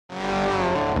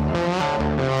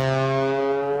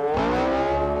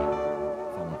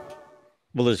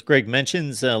Well, as Greg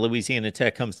mentions, Louisiana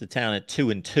Tech comes to town at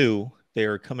 2-2.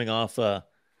 They're coming off a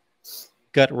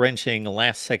gut-wrenching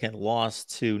last-second loss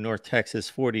to North Texas,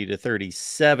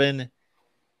 40-37.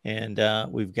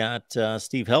 And we've got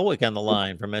Steve Helwick on the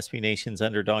line from SB Nation's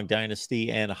Underdog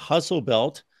Dynasty and Hustle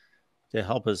Belt to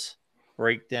help us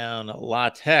break down La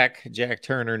Tech. Jack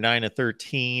Turner, 9 of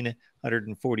 13,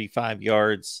 145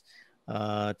 yards.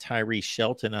 Tyree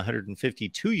Shelton,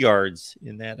 152 yards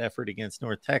in that effort against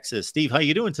North Texas. Steve, how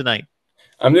you doing tonight?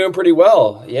 I'm doing pretty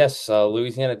well. Yes,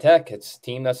 Louisiana Tech, it's a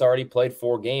team that's already played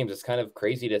 4 games. It's kind of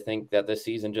crazy to think that this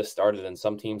season just started and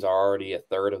some teams are already a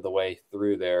third of the way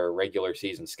through their regular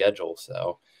season schedule.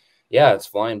 So, yeah, it's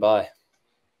flying by.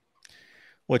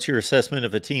 What's your assessment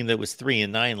of a team that was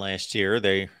 3-9 last year?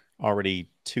 They already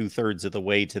 2/3 of the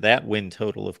way to that win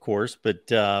total, of course,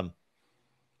 but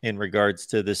in regards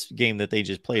to this game that they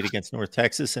just played against North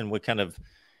Texas and what kind of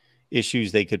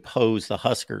issues they could pose the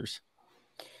Huskers.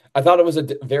 I thought it was a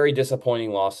very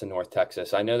disappointing loss to North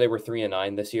Texas. I know they were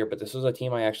 3-9 this year, but this was a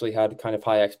team I actually had kind of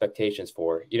high expectations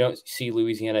for. You don't see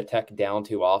Louisiana Tech down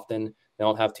too often. They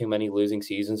don't have too many losing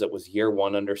seasons. It was year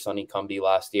one under Sonny Cumbie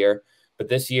last year. But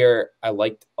this year, I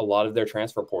liked a lot of their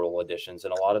transfer portal additions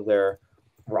and a lot of their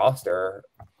roster.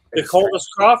 Nicholas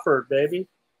Crawford, baby.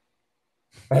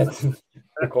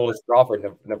 Nicholas Crawford,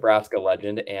 Nebraska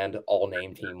legend and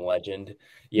all-name team legend.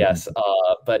 Yes.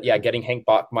 But yeah, getting Hank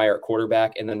Bachmeier at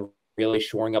quarterback and then really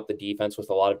shoring up the defense with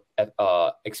a lot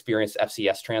of experienced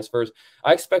FCS transfers.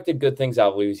 I expected good things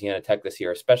out of Louisiana Tech this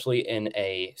year, especially in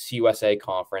a CUSA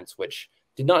conference, which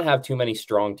did not have too many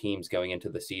strong teams going into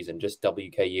the season, just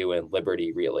WKU and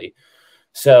Liberty, really.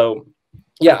 So,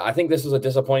 yeah, I think this was a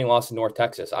disappointing loss to North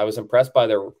Texas. I was impressed by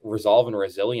their resolve and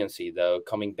resiliency, though,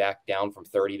 coming back down from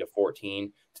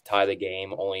 30-14 to tie the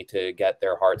game, only to get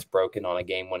their hearts broken on a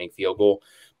game-winning field goal.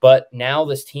 But now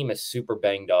this team is super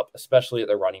banged up, especially at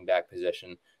the running back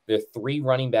position. They're 3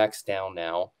 running backs down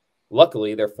now.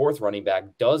 Luckily, their 4th running back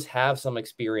does have some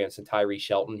experience in Tyree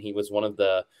Shelton. He was one of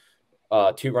the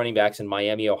 2 running backs in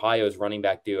Miami, Ohio's running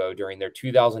back duo during their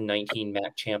 2019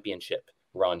 MAC championship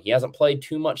run. He hasn't played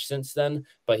too much since then,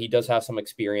 but he does have some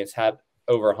experience, had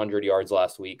over 100 yards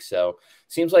last week. So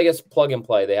seems like it's plug and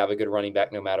play. They have a good running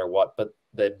back no matter what. But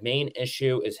the main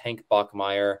issue is Hank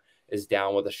Bachmeier is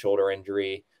down with a shoulder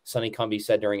injury. Sonny Cumbie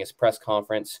said during his press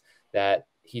conference that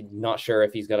he's not sure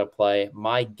if he's going to play.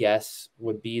 My guess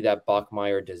would be that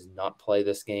Bachmeier does not play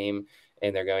this game,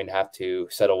 and they're going to have to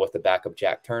settle with the backup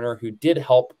Jack Turner, who did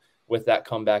help with that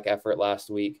comeback effort last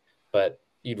week, but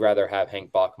you'd rather have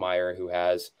Hank Bachmeier, who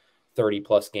has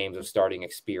 30-plus games of starting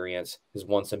experience, has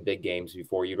won some big games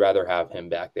before. You'd rather have him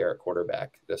back there at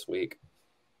quarterback this week.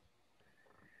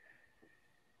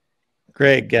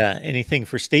 Greg, anything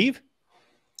for Steve?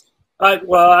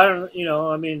 Well, I don't,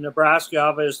 I mean, Nebraska,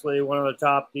 obviously one of the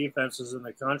top defenses in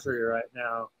the country right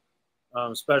now,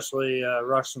 especially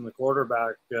rushing the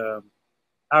quarterback. How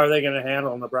are they going to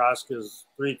handle Nebraska's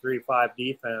 3-3-5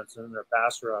 defense and their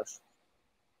pass rush?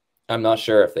 I'm not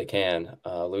sure if they can.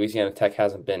 Louisiana Tech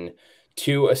hasn't been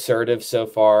too assertive so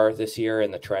far this year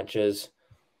in the trenches.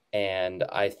 And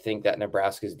I think that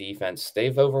Nebraska's defense,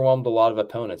 they've overwhelmed a lot of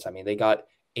opponents. I mean, they got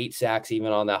 8 sacks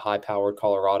even on that high-powered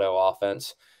Colorado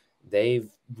offense. They've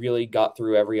really got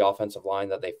through every offensive line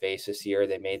that they face this year.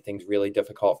 They made things really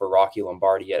difficult for Rocky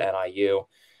Lombardi at NIU.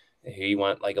 He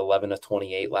went like 11 of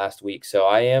 28 last week. So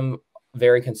I am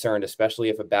very concerned, especially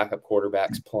if a backup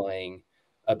quarterback's playing,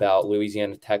 about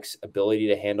Louisiana Tech's ability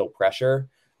to handle pressure.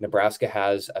 Nebraska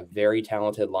has a very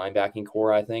talented linebacking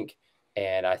core, I think,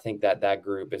 and I think that that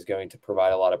group is going to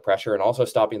provide a lot of pressure and also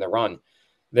stopping the run.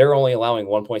 They're only allowing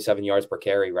 1.7 yards per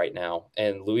carry right now,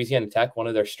 and Louisiana Tech, one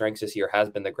of their strengths this year has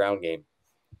been the ground game.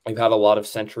 We've had a lot of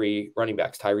century running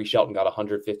backs. Tyree Shelton got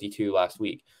 152 last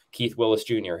week. Keith Willis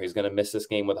Jr., who's going to miss this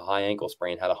game with a high ankle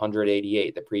sprain, had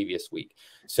 188 the previous week.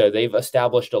 So they've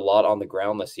established a lot on the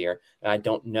ground this year, and I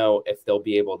don't know if they'll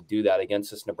be able to do that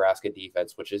against this Nebraska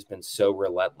defense, which has been so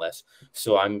relentless.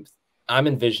 So I'm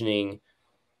envisioning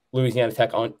Louisiana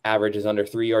Tech on average is under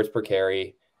 3 yards per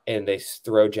carry, and they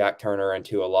throw Jack Turner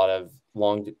into a lot of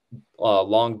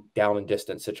long down and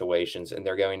distance situations, and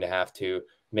they're going to have to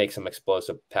make some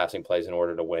explosive passing plays in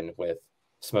order to win with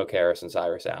Smoke Harris and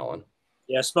Cyrus Allen.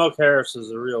 Yeah, Smoke Harris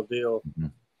is a real deal. Mm-hmm.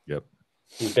 Yep.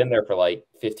 He's been there for like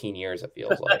 15 years, it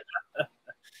feels like.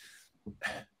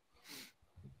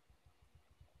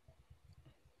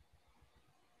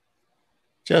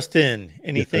 Justin,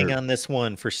 anything on this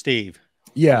one for Steve?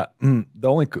 Yeah, the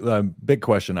only big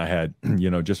question I had,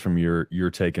 just from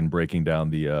your take and breaking down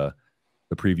the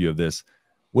preview of this,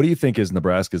 what do you think is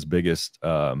Nebraska's biggest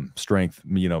strength?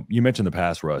 You mentioned the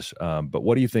pass rush, but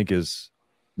what do you think is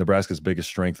Nebraska's biggest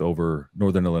strength over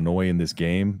Northern Illinois in this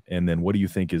game? And then what do you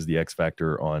think is the X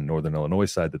factor on Northern Illinois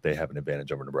side that they have an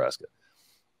advantage over Nebraska?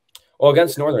 Well,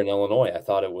 against Northern Illinois, I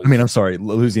thought it was. I mean, I'm sorry,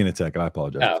 Louisiana Tech. I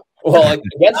apologize. Yeah. Well,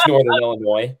 against Northern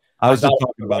Illinois, I was just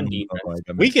talking about defense.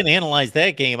 We can analyze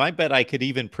that game. I bet I could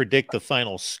even predict the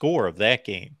final score of that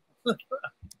game.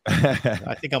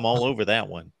 I think I'm all over that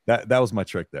one. That was my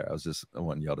trick there. I was just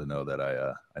wanting y'all to know that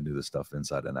I knew this stuff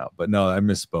inside and out. But no, I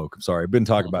misspoke. I'm sorry. I've been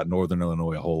talking about Northern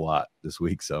Illinois a whole lot this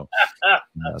week,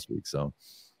 last week. So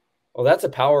well, that's a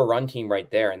power run team right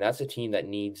there, and that's a team that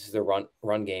needs the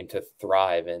run game to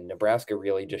thrive. And Nebraska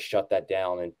really just shut that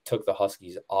down and took the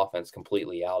Huskies' offense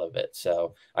completely out of it.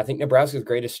 So I think Nebraska's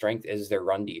greatest strength is their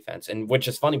run defense, and which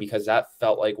is funny because that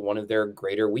felt like one of their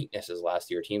greater weaknesses last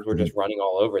year. Teams were just running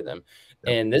all over them,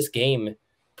 and this game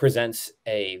presents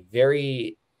a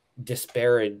very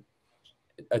disparity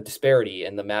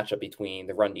in the matchup between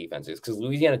the run defenses, because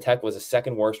Louisiana Tech was the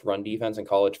second worst run defense in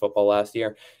college football last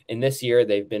year. And this year,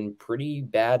 they've been pretty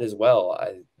bad as well,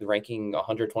 ranking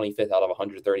 125th out of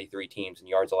 133 teams in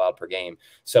yards allowed per game.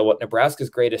 So what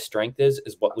Nebraska's greatest strength is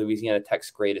what Louisiana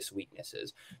Tech's greatest weakness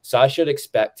is. So I should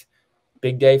expect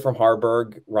big day from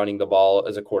Harburg running the ball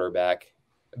as a quarterback.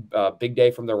 Big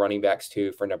day from the running backs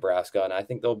too for Nebraska, and I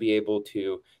think they'll be able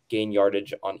to gain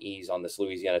yardage on ease on this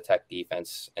Louisiana Tech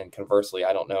defense. And conversely,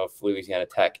 I don't know if Louisiana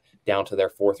Tech, down to their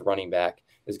fourth running back,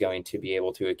 is going to be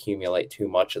able to accumulate too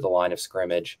much of the line of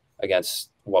scrimmage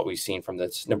against what we've seen from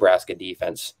this Nebraska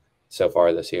defense so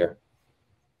far this year.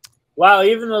 Wow,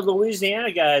 even the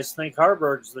Louisiana guys think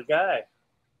Harburg's the guy.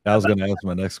 I was going to ask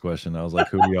my next question. I was like,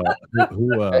 who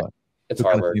it's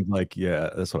Harburg. Like,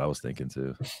 yeah, that's what I was thinking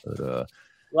too. But,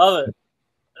 love it.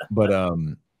 But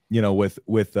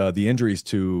with the injuries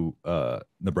to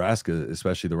Nebraska,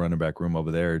 especially the running back room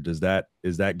over there, is that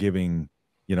giving,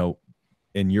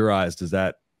 in your eyes, does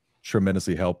that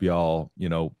tremendously help y'all,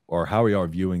 or how are y'all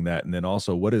viewing that? And then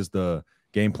also, what is the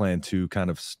game plan to kind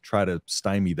of try to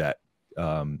stymie that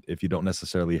if you don't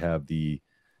necessarily have the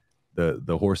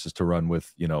horses to run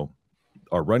with,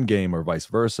 our run game or vice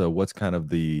versa? What's kind of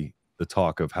the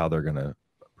talk of how they're going to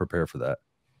prepare for that?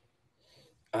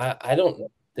 I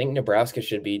don't think Nebraska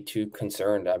should be too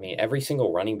concerned. I mean, every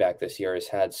single running back this year has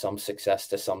had some success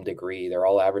to some degree. They're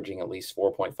all averaging at least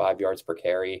 4.5 yards per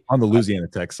carry. On the Louisiana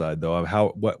Tech side, though,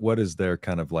 what is their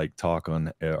kind of like talk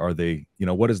on? Are they,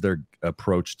 what is their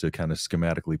approach to kind of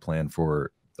schematically plan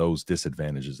for those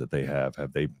disadvantages that they have?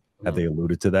 Have they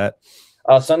alluded to that?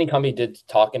 Sonny Cumbie did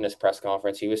talk in his press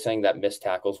conference. He was saying that missed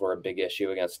tackles were a big issue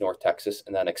against North Texas,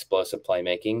 and then explosive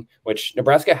playmaking, which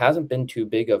Nebraska hasn't been too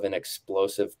big of an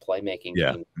explosive playmaking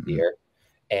team here.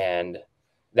 And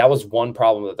that was one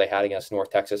problem that they had against North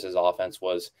Texas's offense,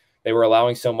 was they were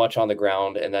allowing so much on the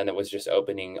ground, and then it was just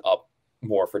opening up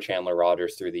more for Chandler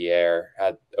Rogers through the air.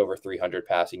 Had over 300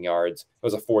 passing yards. It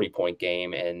was a 40-point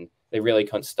game, and they really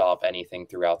couldn't stop anything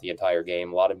throughout the entire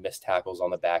game. A lot of missed tackles on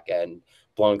the back end,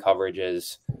 blown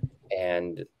coverages,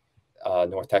 and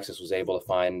North Texas was able to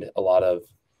find a lot of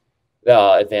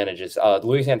advantages.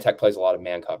 Louisiana Tech plays a lot of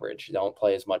man coverage. They don't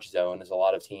play as much zone as a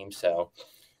lot of teams, so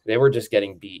they were just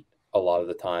getting beat a lot of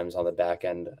the times on the back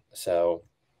end. So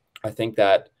I think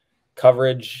that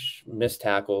coverage, missed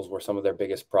tackles were some of their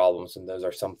biggest problems, and those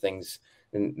are some things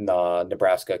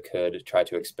Nebraska could try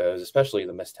to expose, especially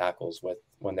the missed tackles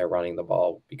when they're running the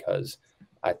ball, because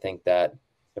I think that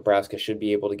Nebraska should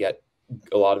be able to get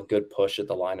a lot of good push at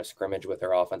the line of scrimmage with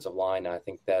their offensive line. I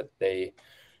think that they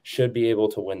should be able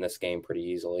to win this game pretty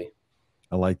easily.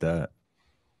 I like that.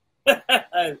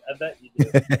 I bet you do.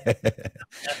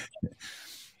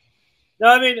 No,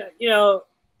 I mean,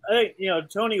 I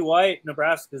think, Tony White,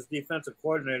 Nebraska's defensive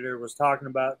coordinator, was talking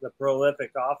about the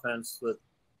prolific offense that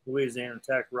Louisiana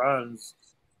Tech runs.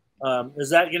 Is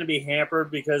that going to be hampered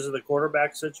because of the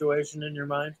quarterback situation in your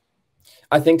mind?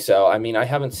 I think so. I mean, I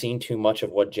haven't seen too much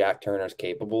of what Jack Turner's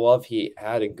capable of. He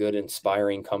had a good,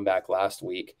 inspiring comeback last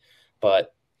week,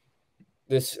 but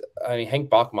Hank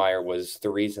Bachmeier was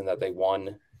the reason that they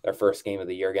won their first game of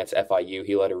the year against FIU.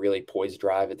 He led a really poised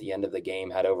drive at the end of the game,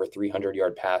 had over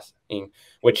 300-yard passing,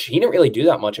 which he didn't really do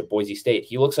that much at Boise State.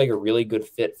 He looks like a really good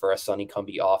fit for a Sonny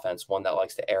Cumbie offense, one that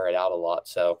likes to air it out a lot.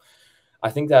 So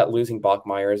I think that losing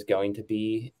Bachmeier is going to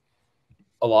be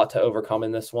a lot to overcome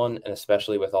in this one, and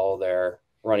especially with all their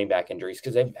running back injuries,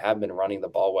 because they have been running the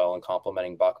ball well and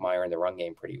complementing Bachmeier in the run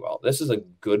game pretty well. This is a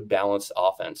good balanced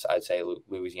offense, I'd say,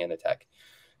 Louisiana Tech.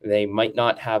 They might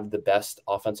not have the best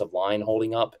offensive line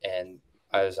holding up, and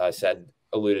as I said,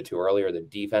 alluded to earlier, the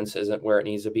defense isn't where it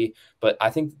needs to be. But I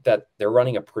think that they're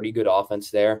running a pretty good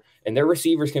offense there, and their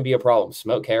receivers can be a problem.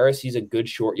 Smoke Harris, he's a good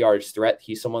short yardage threat.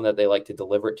 He's someone that they like to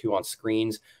deliver it to on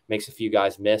screens, makes a few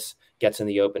guys miss, gets in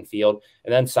the open field.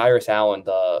 And then Cyrus Allen,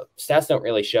 the stats don't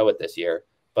really show it this year,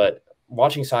 but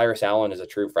watching Cyrus Allen as a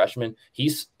true freshman,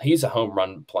 he's a home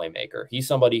run playmaker. He's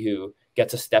somebody who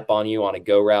gets a step on you on a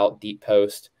go route, deep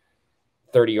post,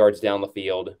 30 yards down the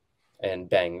field, and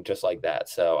bang, just like that.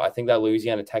 So I think that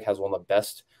Louisiana Tech has one of the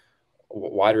best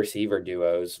wide receiver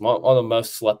duos, one of the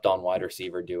most slept on wide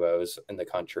receiver duos in the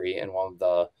country, and one of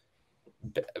the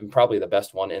probably the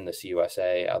best one in the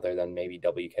CUSA other than maybe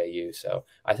WKU. So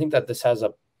I think that this has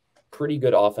a pretty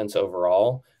good offense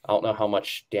overall. I don't know how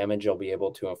much damage you'll be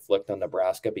able to inflict on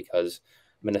Nebraska because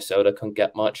Minnesota couldn't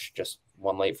get much, just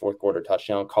one late fourth quarter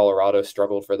touchdown. Colorado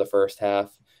struggled for the first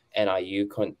half. NIU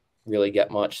couldn't really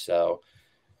get much. So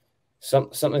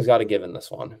something's got to give in this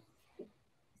one.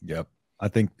 Yep. I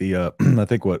think I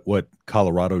think what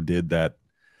Colorado did that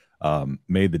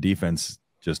made the defense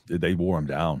they wore them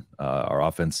down. Our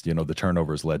offense, the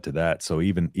turnovers led to that. So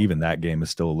even that game is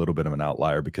still a little bit of an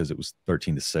outlier because it was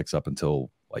 13-6 up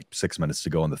until like 6 minutes to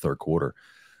go in the third quarter.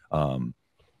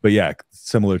 But yeah,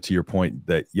 similar to your point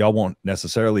that y'all won't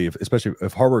necessarily, especially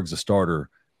if Harburg's a starter,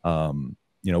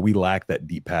 we lack that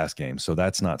deep pass game. So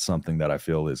that's not something that I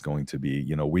feel is going to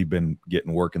be, we've been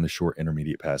getting work in the short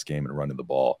intermediate pass game and running the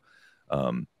ball.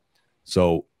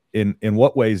 So in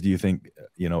what ways do you think,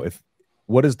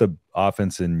 what is the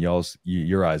offense in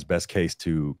your eyes best case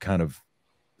to kind of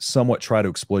somewhat try to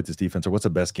exploit this defense, or what's the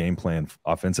best game plan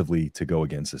offensively to go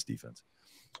against this defense?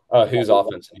 Whose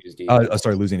offense and whose defense?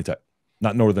 Sorry, Louisiana Tech,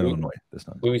 not Northern Illinois this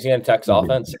time. Louisiana Tech's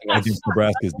offense against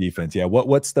Nebraska's defense. Yeah.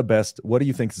 What's the best? What do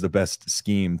you think is the best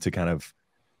scheme to kind of,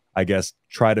 I guess,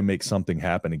 try to make something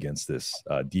happen against this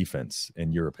defense,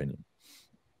 in your opinion?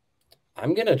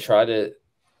 I'm gonna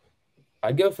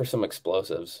I'd go for some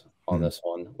explosives on this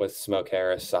one with Smoke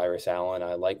Harris, Cyrus Allen.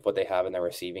 I like what they have in their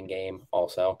receiving game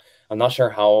also. I'm not sure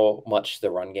how much the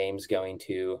run game's going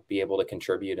to be able to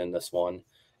contribute in this one,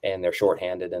 and they're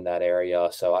shorthanded in that area.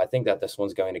 So I think that this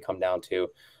one's going to come down to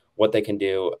what they can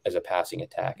do as a passing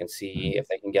attack and see if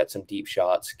they can get some deep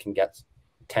shots, can get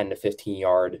 10 to 15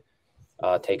 yard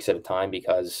takes at a time,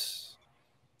 because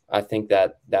I think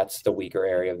that that's the weaker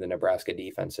area of the Nebraska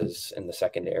defenses in the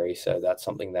secondary. So that's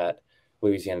something that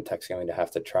Louisiana Tech's going to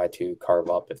have to try to carve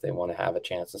up if they want to have a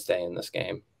chance to stay in this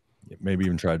game. Maybe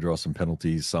even try to draw some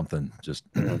penalties, something, just,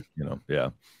 yeah.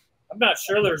 I'm not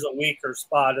sure there's a weaker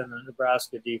spot in the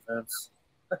Nebraska defense.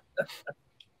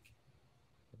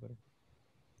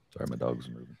 Sorry, my dog's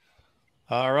moving.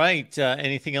 All right.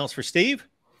 Anything else for Steve?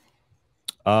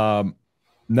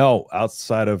 No,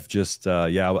 outside of just,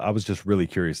 I was just really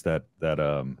curious that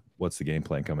what's the game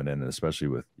plan coming in, and especially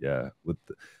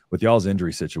with y'all's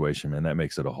injury situation, man, that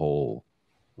makes it a whole,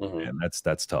 and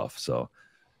that's tough. So,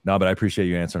 no, but I appreciate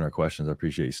you answering our questions. I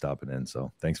appreciate you stopping in.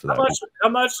 So thanks for that. How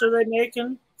much are they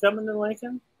making coming to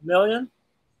Lincoln? $1 million?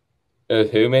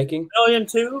 Who making? $1 million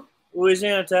too?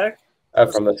 Louisiana Tech?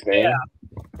 From this game?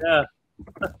 Yeah.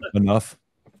 Enough.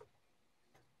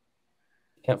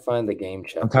 Can't find the game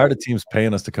check. I'm tired of teams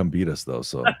paying us to come beat us, though.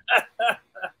 So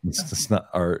it's not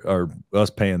our us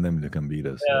paying them to come beat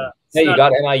us. Yeah. So. Hey, you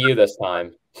got NIU this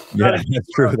time. Yeah,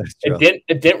 that's true. That's true.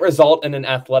 It didn't result in an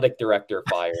athletic director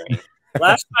firing.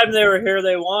 Last time they were here,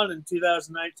 they won in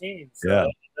 2019. So yeah,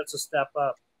 that's a step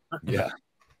up. Yeah.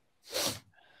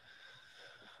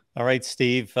 All right,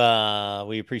 Steve.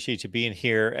 We appreciate you being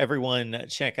here. Everyone,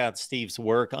 check out Steve's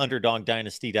work,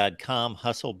 UnderdogDynasty.com,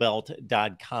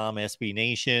 HustleBelt.com, SB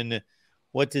Nation.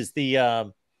 What does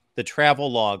the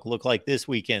travel log look like this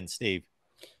weekend, Steve?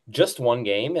 Just one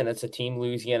game, and it's a team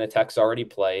Louisiana Tech's already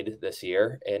played this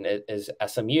year, and it is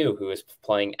SMU, who is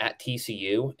playing at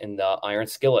TCU in the Iron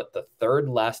Skillet, the third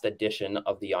last edition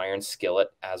of the Iron Skillet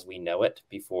as we know it,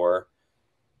 before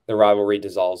the rivalry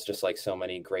dissolves, just like so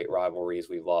many great rivalries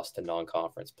we've lost to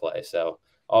non-conference play. So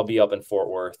I'll be up in Fort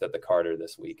Worth at the Carter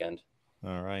this weekend.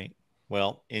 All right.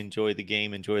 Well, enjoy the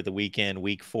game. Enjoy the weekend,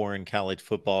 week 4 in college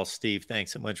football. Steve,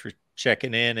 thanks so much for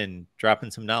checking in and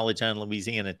dropping some knowledge on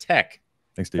Louisiana Tech.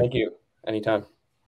 Thanks, Steve. Thank you. Anytime.